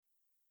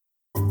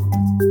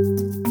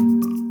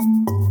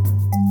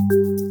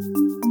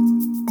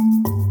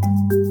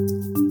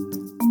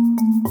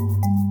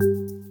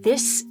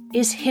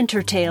is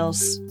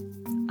Hintertales.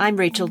 I'm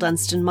Rachel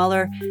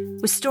Dunstan-Muller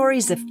with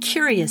stories of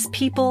curious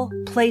people,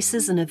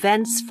 places, and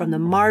events from the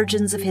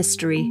margins of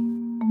history.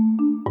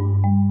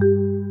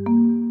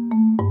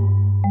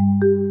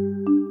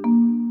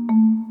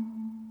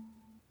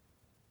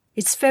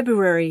 It's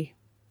February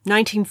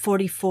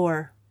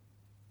 1944.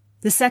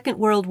 The Second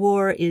World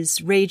War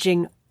is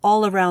raging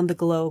all around the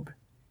globe.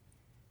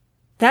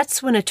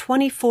 That's when a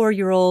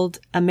 24-year-old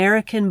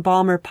American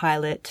bomber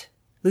pilot,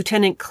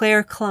 Lieutenant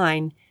Claire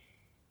Klein,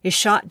 is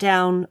shot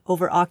down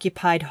over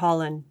occupied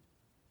Holland.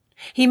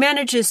 He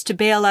manages to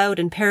bail out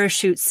and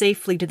parachute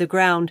safely to the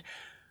ground,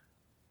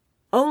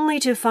 only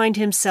to find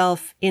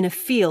himself in a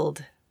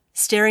field,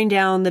 staring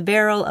down the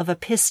barrel of a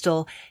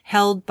pistol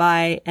held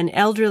by an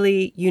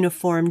elderly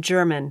uniformed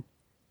German.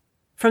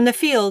 From the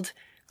field,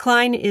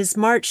 Klein is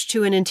marched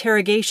to an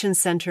interrogation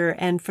center,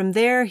 and from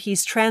there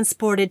he's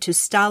transported to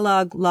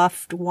Stalag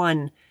Luft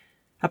I,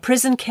 a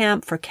prison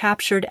camp for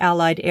captured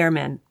Allied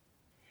airmen.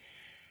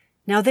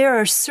 Now, there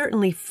are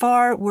certainly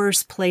far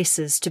worse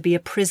places to be a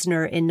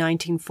prisoner in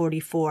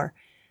 1944.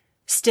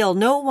 Still,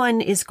 no one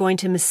is going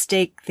to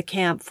mistake the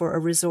camp for a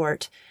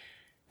resort.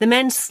 The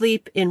men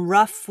sleep in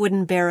rough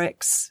wooden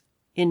barracks,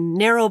 in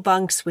narrow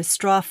bunks with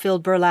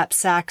straw-filled burlap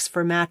sacks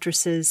for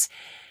mattresses.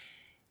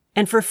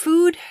 And for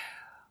food,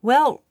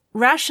 well,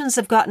 rations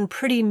have gotten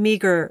pretty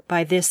meager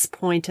by this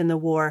point in the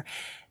war.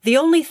 The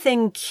only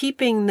thing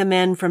keeping the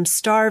men from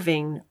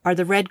starving are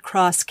the Red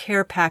Cross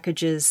care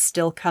packages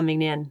still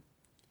coming in.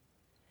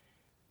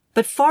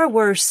 But far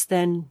worse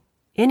than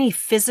any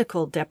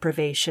physical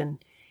deprivation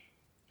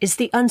is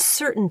the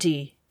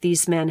uncertainty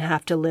these men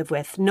have to live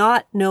with,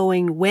 not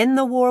knowing when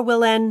the war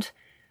will end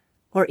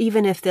or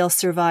even if they'll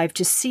survive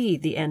to see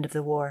the end of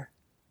the war.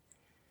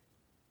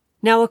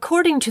 Now,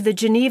 according to the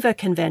Geneva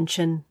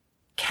Convention,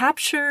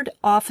 captured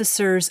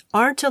officers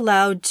aren't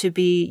allowed to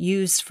be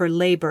used for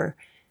labor,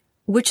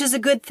 which is a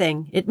good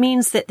thing. It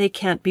means that they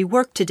can't be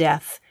worked to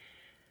death.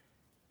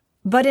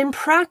 But in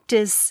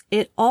practice,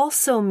 it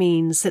also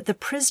means that the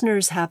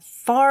prisoners have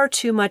far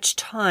too much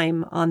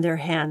time on their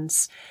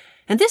hands.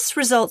 And this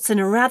results in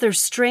a rather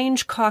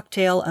strange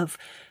cocktail of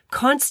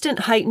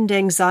constant heightened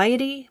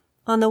anxiety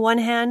on the one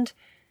hand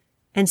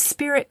and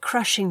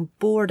spirit-crushing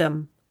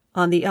boredom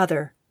on the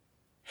other.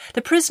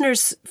 The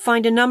prisoners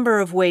find a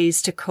number of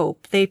ways to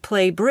cope. They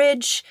play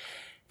bridge,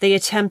 they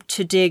attempt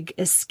to dig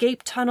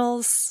escape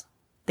tunnels,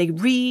 they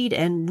read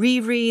and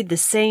reread the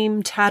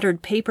same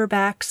tattered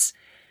paperbacks.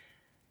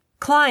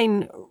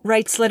 Klein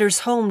writes letters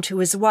home to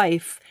his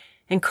wife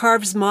and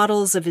carves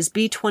models of his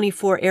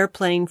B-24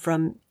 airplane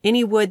from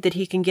any wood that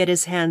he can get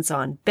his hands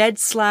on, bed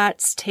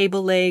slats,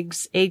 table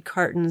legs, egg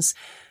cartons,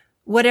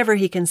 whatever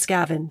he can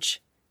scavenge.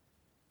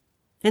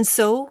 And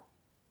so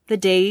the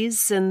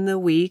days and the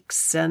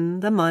weeks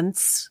and the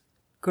months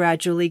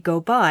gradually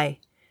go by.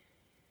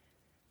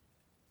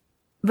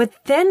 But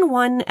then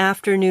one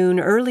afternoon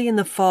early in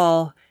the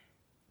fall,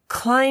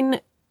 Klein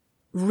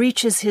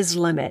reaches his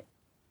limit.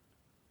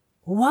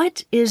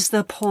 What is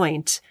the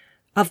point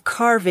of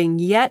carving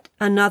yet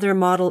another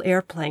model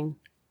airplane?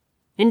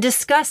 In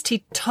disgust,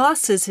 he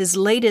tosses his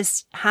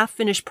latest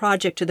half-finished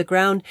project to the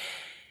ground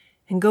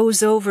and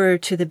goes over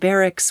to the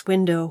barracks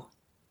window.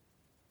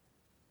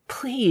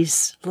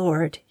 "Please,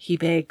 Lord," he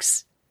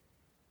begs,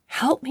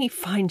 "help me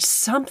find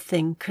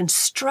something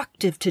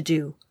constructive to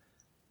do."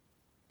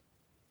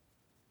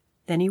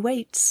 Then he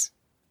waits.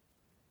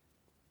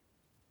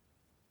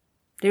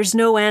 There's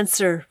no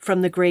answer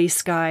from the gray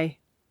sky.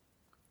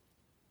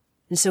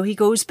 And so he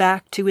goes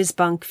back to his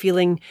bunk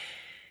feeling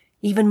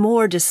even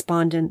more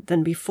despondent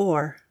than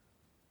before.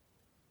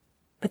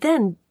 But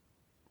then,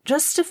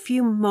 just a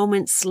few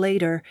moments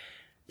later,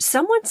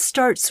 someone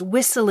starts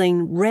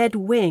whistling Red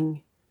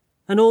Wing,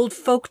 an old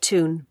folk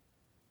tune.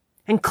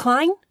 And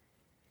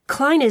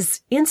Klein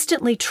is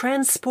instantly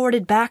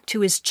transported back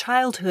to his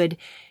childhood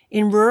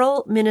in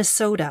rural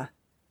Minnesota.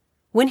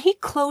 When he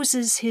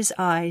closes his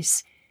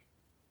eyes,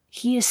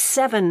 he is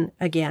 7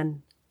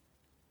 again,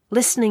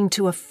 listening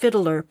to a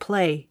fiddler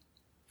play.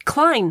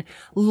 Klein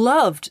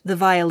loved the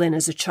violin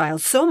as a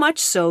child, so much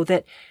so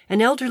that an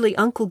elderly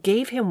uncle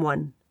gave him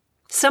one.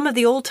 Some of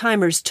the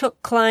old-timers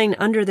took Klein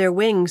under their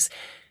wings.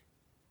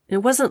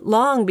 It wasn't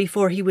long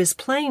before he was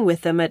playing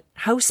with them at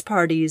house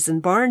parties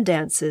and barn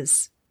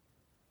dances.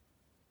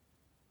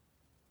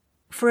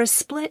 For a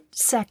split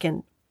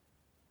second,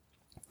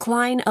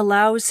 Klein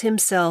allows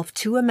himself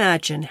to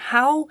imagine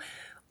how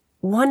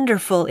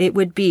wonderful it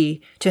would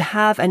be to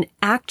have an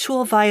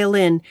actual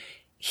violin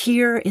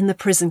here in the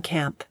prison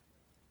camp.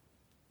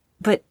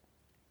 But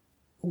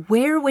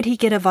where would he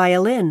get a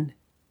violin?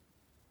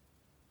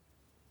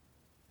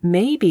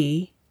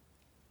 Maybe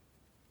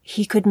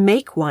he could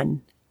make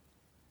one.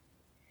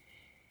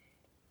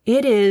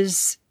 It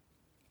is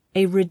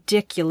a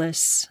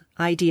ridiculous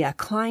idea.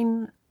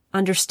 Klein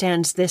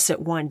understands this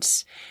at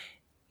once.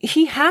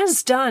 He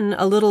has done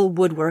a little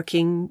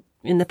woodworking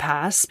in the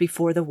past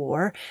before the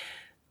war,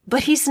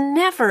 but he's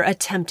never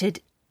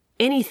attempted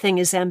anything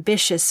as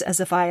ambitious as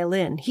a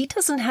violin. He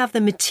doesn't have the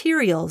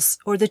materials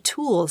or the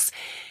tools.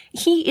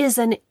 He is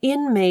an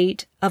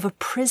inmate of a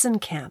prison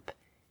camp.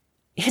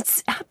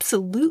 It's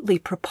absolutely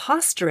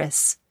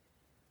preposterous.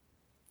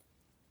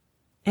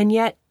 And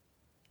yet,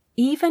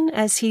 even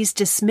as he's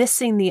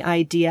dismissing the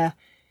idea,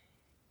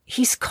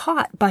 he's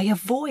caught by a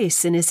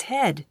voice in his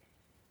head.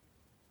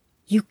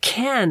 You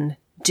can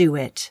do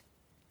it.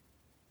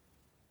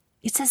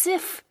 It's as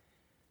if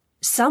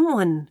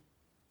someone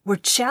were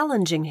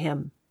challenging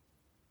him.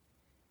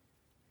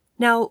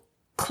 Now,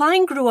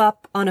 Klein grew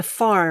up on a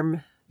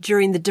farm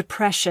during the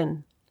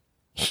Depression.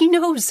 He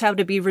knows how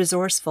to be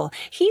resourceful.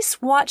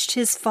 He's watched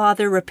his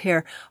father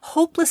repair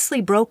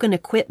hopelessly broken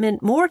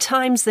equipment more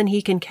times than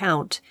he can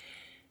count.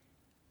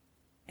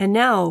 And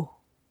now,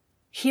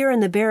 here in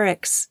the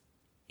barracks,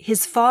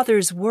 his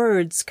father's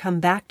words come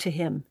back to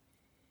him.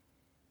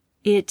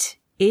 It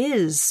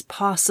is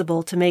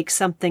possible to make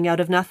something out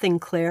of nothing,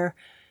 Claire.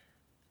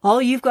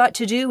 All you've got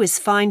to do is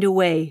find a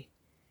way.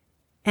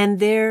 And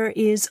there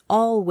is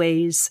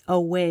always a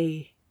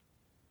way.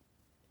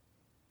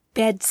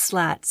 Bed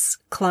slats,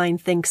 Klein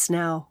thinks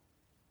now.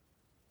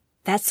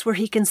 That's where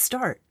he can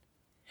start.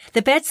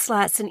 The bed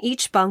slats in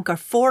each bunk are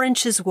 4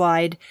 inches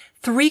wide,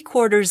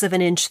 3/4 of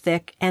an inch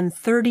thick, and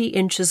 30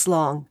 inches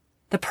long.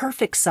 The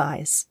perfect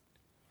size.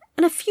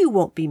 And a few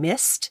won't be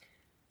missed.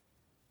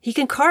 He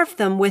can carve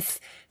them with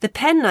the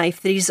penknife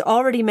that he's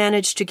already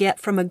managed to get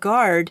from a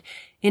guard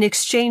in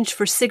exchange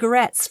for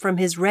cigarettes from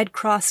his Red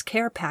Cross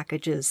care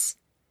packages.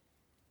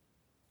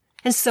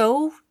 And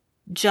so,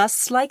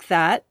 just like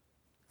that,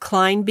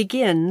 Klein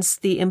begins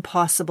the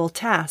impossible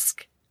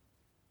task.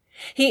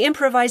 He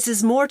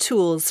improvises more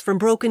tools from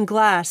broken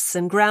glass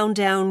and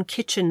ground-down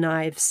kitchen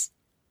knives.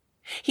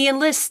 He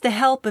enlists the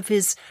help of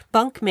his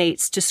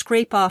bunkmates to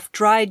scrape off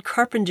dried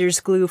carpenter's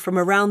glue from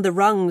around the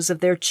rungs of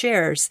their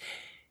chairs.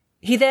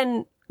 He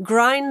then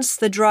grinds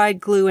the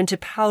dried glue into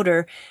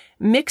powder,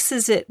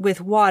 mixes it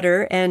with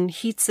water, and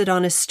heats it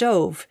on a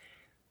stove.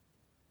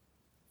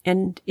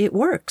 And it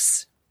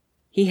works.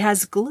 He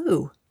has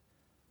glue.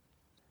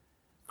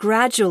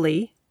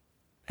 Gradually,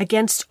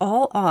 against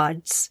all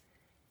odds,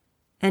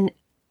 an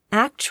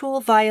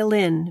actual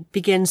violin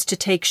begins to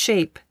take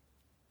shape.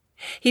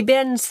 He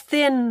bends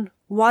thin,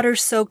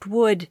 water-soaked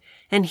wood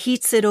and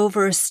heats it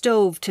over a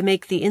stove to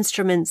make the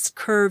instrument's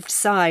curved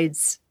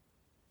sides.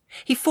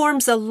 He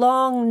forms a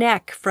long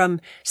neck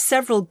from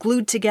several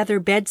glued-together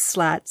bed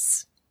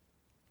slats.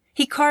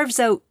 He carves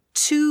out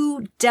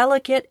 2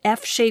 delicate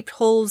F-shaped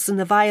holes in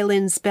the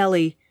violin's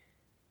belly.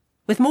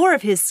 With more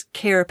of his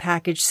care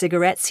package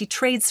cigarettes, he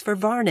trades for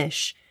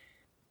varnish.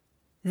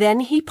 Then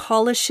he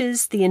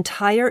polishes the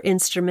entire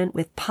instrument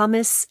with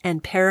pumice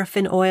and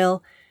paraffin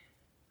oil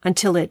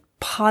until it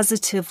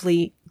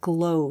positively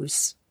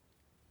glows.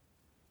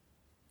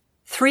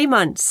 3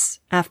 months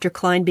after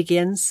Klein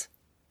begins,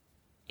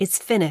 it's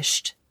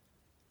finished.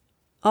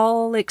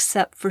 All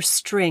except for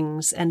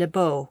strings and a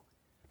bow.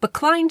 But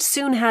Klein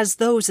soon has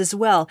those as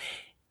well,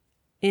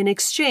 in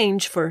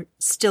exchange for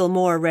still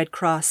more Red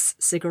Cross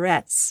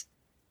cigarettes.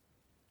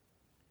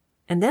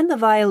 And then the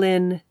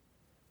violin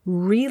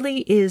really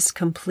is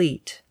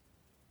complete.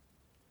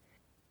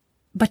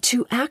 But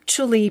to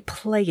actually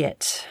play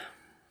it,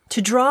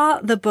 to draw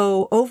the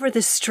bow over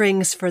the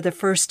strings for the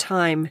first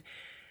time,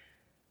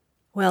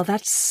 well,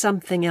 that's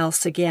something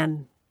else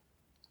again.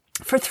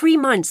 For 3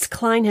 months,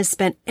 Klein has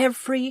spent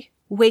every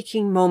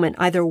waking moment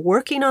either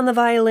working on the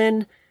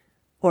violin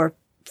or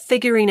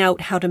figuring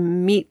out how to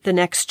meet the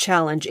next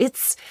challenge.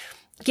 It's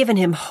given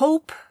him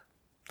hope,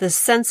 the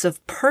sense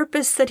of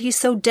purpose that he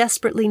so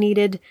desperately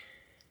needed.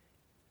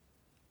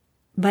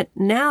 But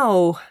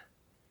now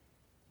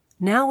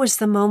is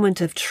the moment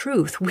of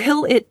truth.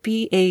 Will it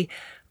be a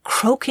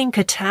croaking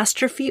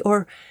catastrophe,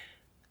 or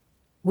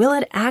will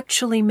it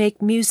actually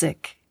make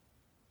music?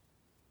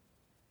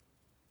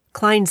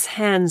 Klein's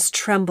hands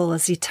tremble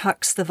as he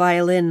tucks the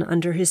violin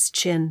under his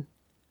chin.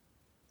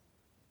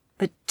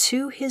 But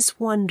to his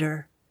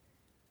wonder,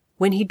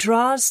 when he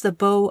draws the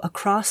bow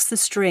across the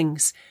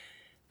strings,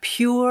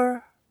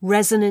 pure,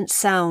 resonant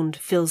sound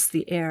fills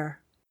the air.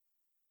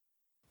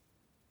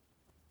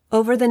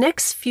 Over the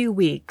next few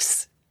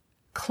weeks,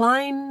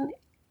 Klein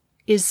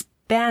is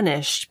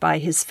banished by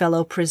his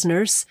fellow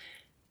prisoners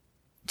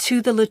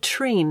to the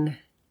latrine.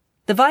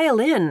 The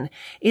violin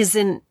is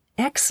in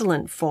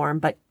excellent form,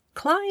 but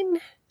Klein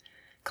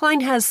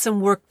has some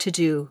work to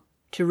do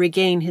to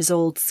regain his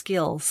old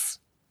skills.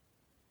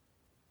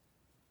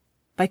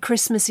 By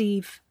Christmas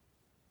Eve,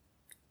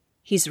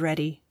 he's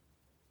ready.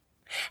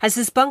 As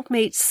his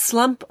bunkmates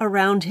slump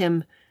around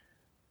him,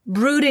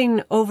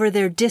 brooding over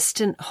their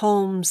distant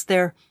homes,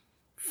 their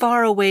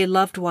faraway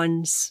loved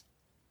ones,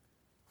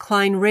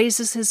 Klein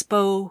raises his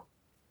bow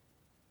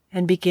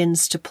and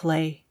begins to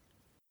play.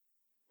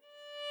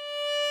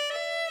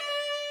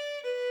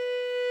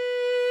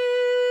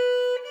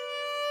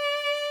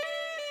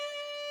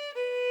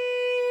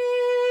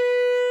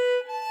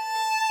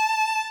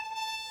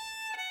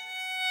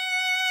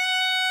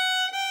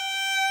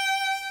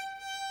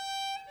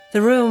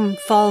 The room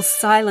falls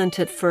silent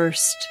at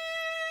first.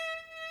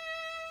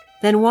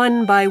 Then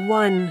one by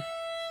one,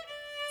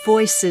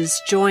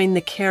 voices join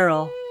the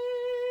carol,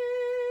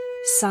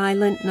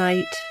 Silent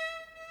night,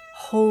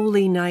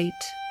 holy night,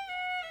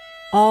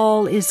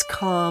 all is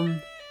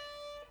calm,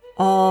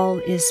 all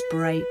is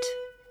bright.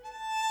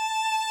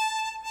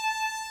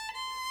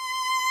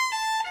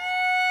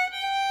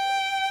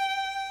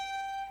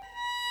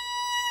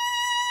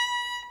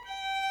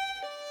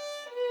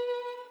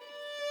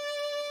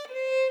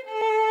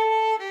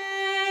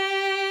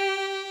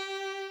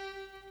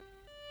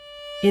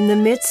 In the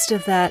midst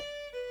of that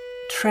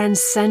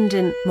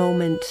transcendent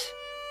moment,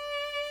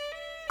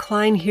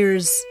 Klein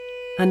hears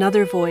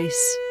another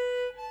voice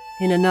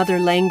in another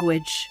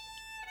language,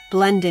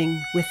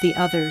 blending with the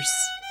others.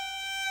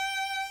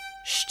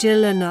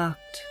 Stille Nacht,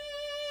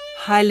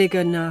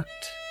 heilige Nacht,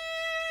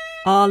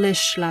 alles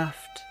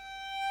schlaft,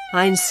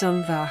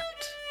 einsam wacht.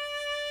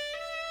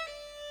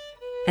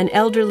 An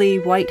elderly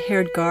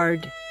white-haired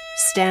guard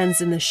stands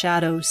in the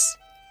shadows,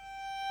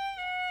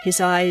 his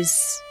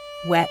eyes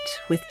wet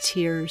with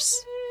tears.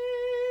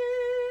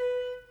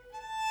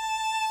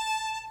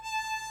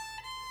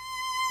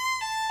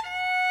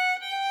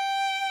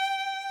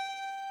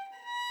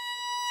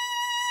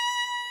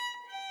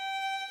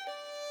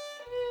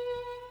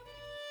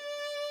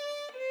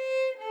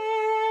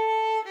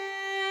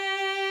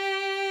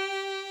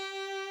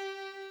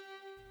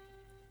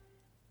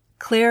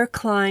 Claire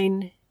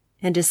Klein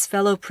and his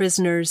fellow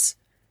prisoners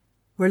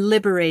were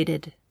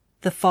liberated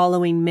the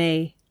following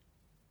May.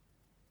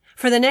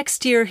 For the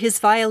next year, his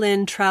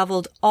violin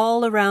traveled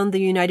all around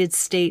the United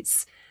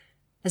States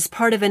as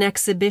part of an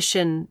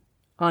exhibition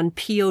on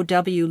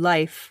POW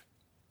life.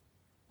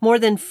 More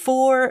than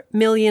 4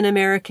 million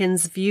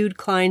Americans viewed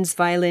Klein's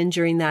violin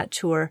during that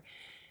tour,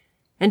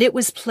 and it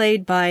was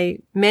played by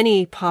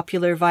many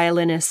popular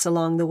violinists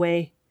along the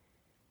way.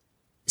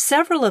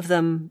 Several of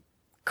them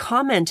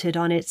commented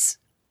on its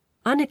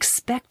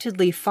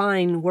unexpectedly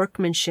fine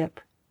workmanship.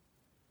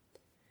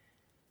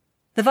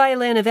 The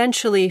violin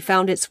eventually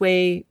found its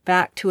way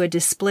back to a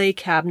display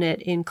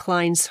cabinet in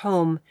Klein's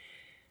home,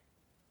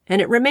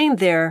 and it remained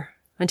there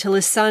until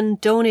his son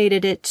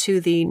donated it to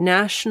the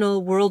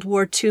National World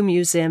War II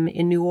Museum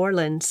in New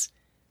Orleans.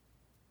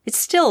 It's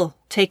still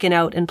taken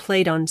out and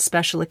played on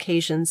special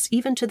occasions,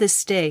 even to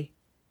this day.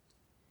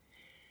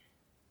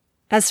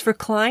 As for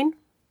Klein,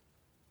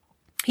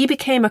 he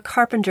became a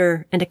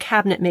carpenter and a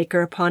cabinet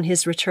maker upon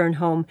his return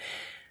home,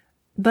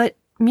 but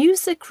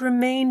music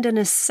remained an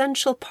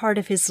essential part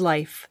of his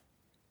life.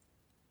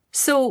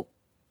 So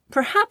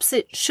perhaps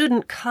it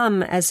shouldn't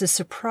come as a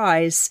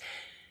surprise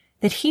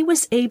that he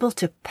was able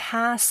to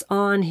pass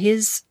on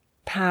his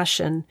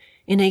passion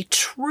in a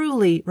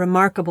truly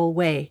remarkable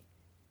way.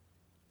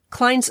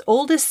 Klein's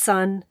oldest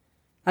son,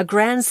 a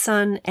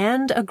grandson,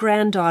 and a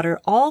granddaughter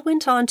all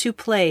went on to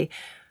play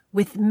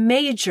with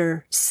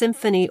major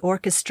symphony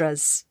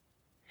orchestras.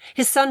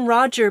 His son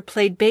Roger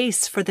played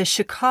bass for the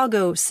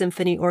Chicago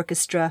Symphony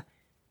Orchestra.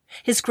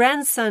 His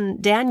grandson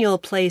Daniel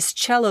plays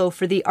cello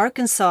for the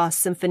Arkansas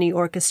Symphony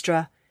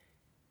Orchestra,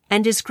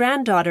 and his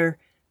granddaughter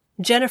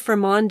Jennifer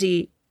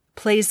Mondi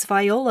plays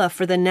viola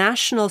for the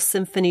National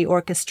Symphony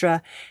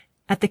Orchestra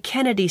at the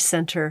Kennedy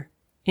Center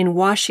in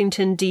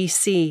Washington,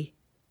 D.C.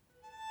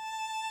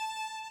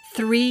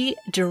 3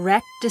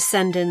 direct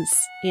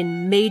descendants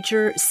in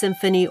major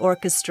symphony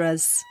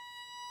orchestras.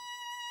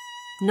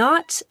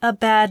 Not a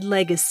bad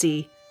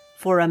legacy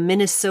for a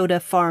Minnesota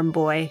farm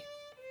boy.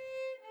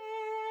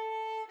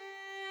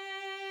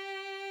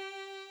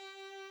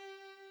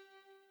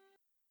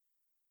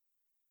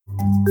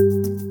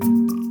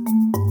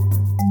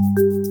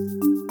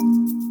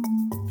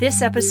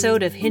 This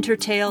episode of Hinter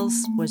Tales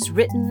was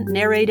written,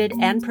 narrated,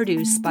 and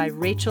produced by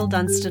Rachel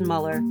Dunstan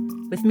Muller,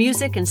 with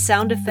music and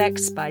sound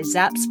effects by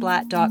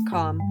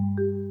Zapsplat.com.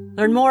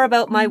 Learn more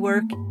about my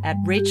work at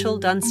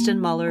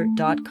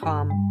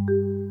racheldunstanmuller.com.